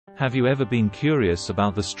Have you ever been curious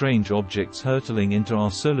about the strange objects hurtling into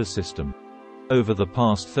our solar system? Over the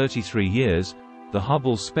past 33 years, the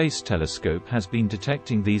Hubble Space Telescope has been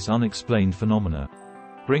detecting these unexplained phenomena,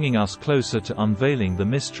 bringing us closer to unveiling the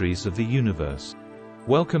mysteries of the universe.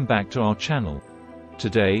 Welcome back to our channel.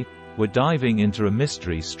 Today, we're diving into a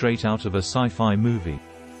mystery straight out of a sci-fi movie.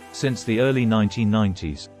 Since the early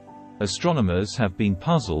 1990s, astronomers have been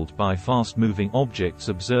puzzled by fast-moving objects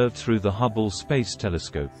observed through the Hubble Space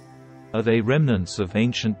Telescope. Are they remnants of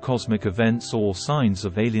ancient cosmic events or signs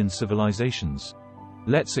of alien civilizations?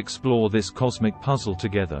 Let's explore this cosmic puzzle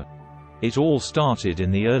together. It all started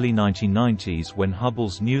in the early 1990s when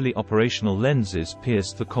Hubble's newly operational lenses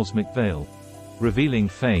pierced the cosmic veil, revealing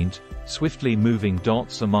faint, swiftly moving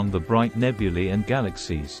dots among the bright nebulae and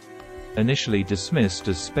galaxies. Initially dismissed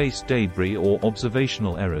as space debris or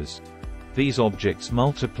observational errors, these objects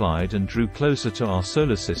multiplied and drew closer to our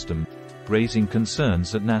solar system, raising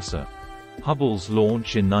concerns at NASA. Hubble's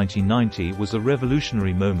launch in 1990 was a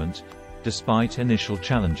revolutionary moment, despite initial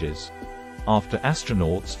challenges. After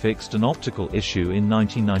astronauts fixed an optical issue in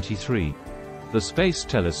 1993, the Space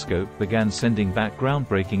Telescope began sending back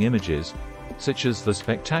groundbreaking images, such as the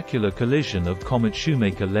spectacular collision of comet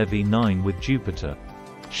Shoemaker-Levy 9 with Jupiter,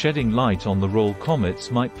 shedding light on the role comets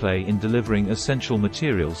might play in delivering essential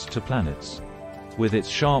materials to planets. With its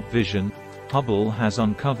sharp vision, Hubble has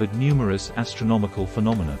uncovered numerous astronomical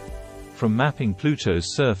phenomena, from mapping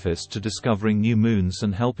Pluto's surface to discovering new moons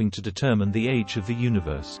and helping to determine the age of the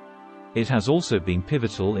universe. It has also been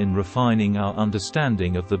pivotal in refining our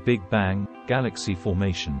understanding of the Big Bang, galaxy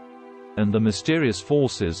formation, and the mysterious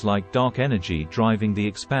forces like dark energy driving the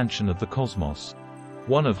expansion of the cosmos.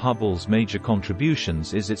 One of Hubble's major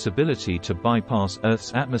contributions is its ability to bypass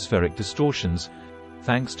Earth's atmospheric distortions,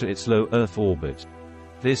 thanks to its low Earth orbit.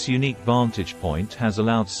 This unique vantage point has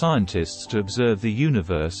allowed scientists to observe the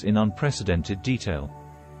universe in unprecedented detail,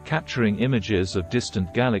 capturing images of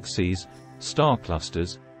distant galaxies, star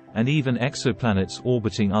clusters, and even exoplanets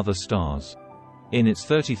orbiting other stars. In its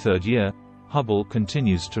 33rd year, Hubble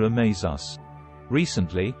continues to amaze us.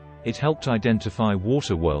 Recently, it helped identify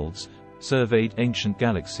water worlds, surveyed ancient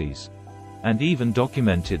galaxies, and even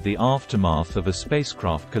documented the aftermath of a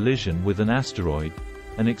spacecraft collision with an asteroid,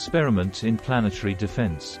 an experiment in planetary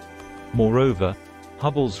defense. Moreover,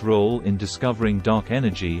 Hubble's role in discovering dark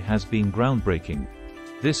energy has been groundbreaking.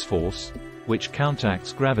 This force, which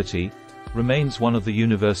counteracts gravity, remains one of the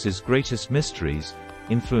universe's greatest mysteries,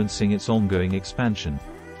 influencing its ongoing expansion.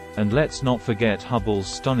 And let's not forget Hubble's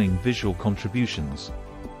stunning visual contributions,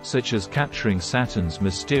 such as capturing Saturn's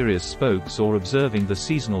mysterious spokes or observing the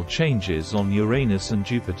seasonal changes on Uranus and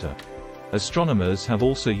Jupiter. Astronomers have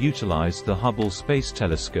also utilized the Hubble Space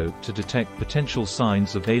Telescope to detect potential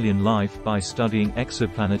signs of alien life by studying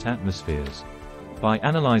exoplanet atmospheres. By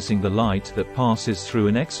analyzing the light that passes through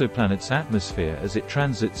an exoplanet's atmosphere as it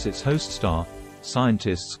transits its host star,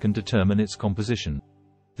 scientists can determine its composition.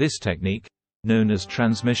 This technique, known as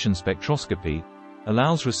transmission spectroscopy,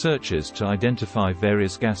 allows researchers to identify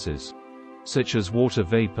various gases, such as water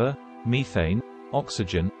vapor, methane,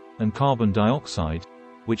 oxygen, and carbon dioxide,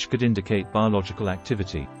 which could indicate biological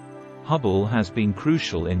activity. Hubble has been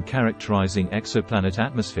crucial in characterizing exoplanet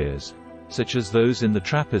atmospheres, such as those in the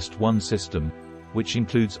TRAPPIST-1 system, which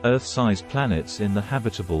includes Earth-sized planets in the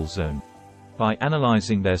habitable zone. By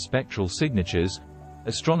analyzing their spectral signatures,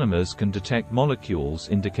 astronomers can detect molecules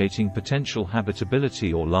indicating potential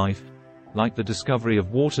habitability or life, like the discovery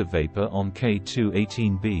of water vapor on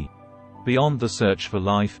K2-18b. Beyond the search for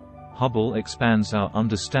life, Hubble expands our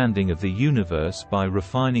understanding of the universe by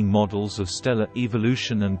refining models of stellar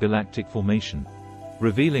evolution and galactic formation,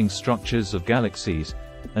 revealing structures of galaxies,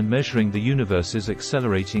 and measuring the universe's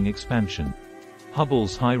accelerating expansion.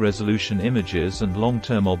 Hubble's high-resolution images and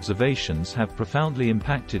long-term observations have profoundly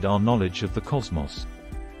impacted our knowledge of the cosmos,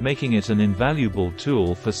 making it an invaluable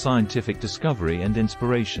tool for scientific discovery and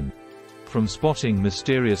inspiration. From spotting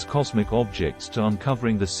mysterious cosmic objects to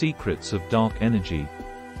uncovering the secrets of dark energy,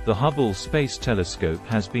 the Hubble Space Telescope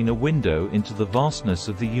has been a window into the vastness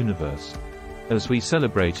of the universe. As we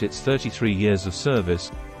celebrate its 33 years of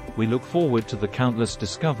service, we look forward to the countless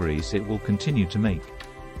discoveries it will continue to make.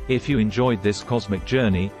 If you enjoyed this cosmic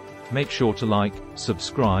journey, make sure to like,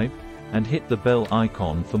 subscribe, and hit the bell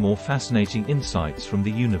icon for more fascinating insights from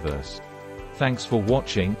the universe. Thanks for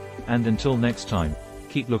watching, and until next time,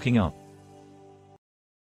 keep looking up.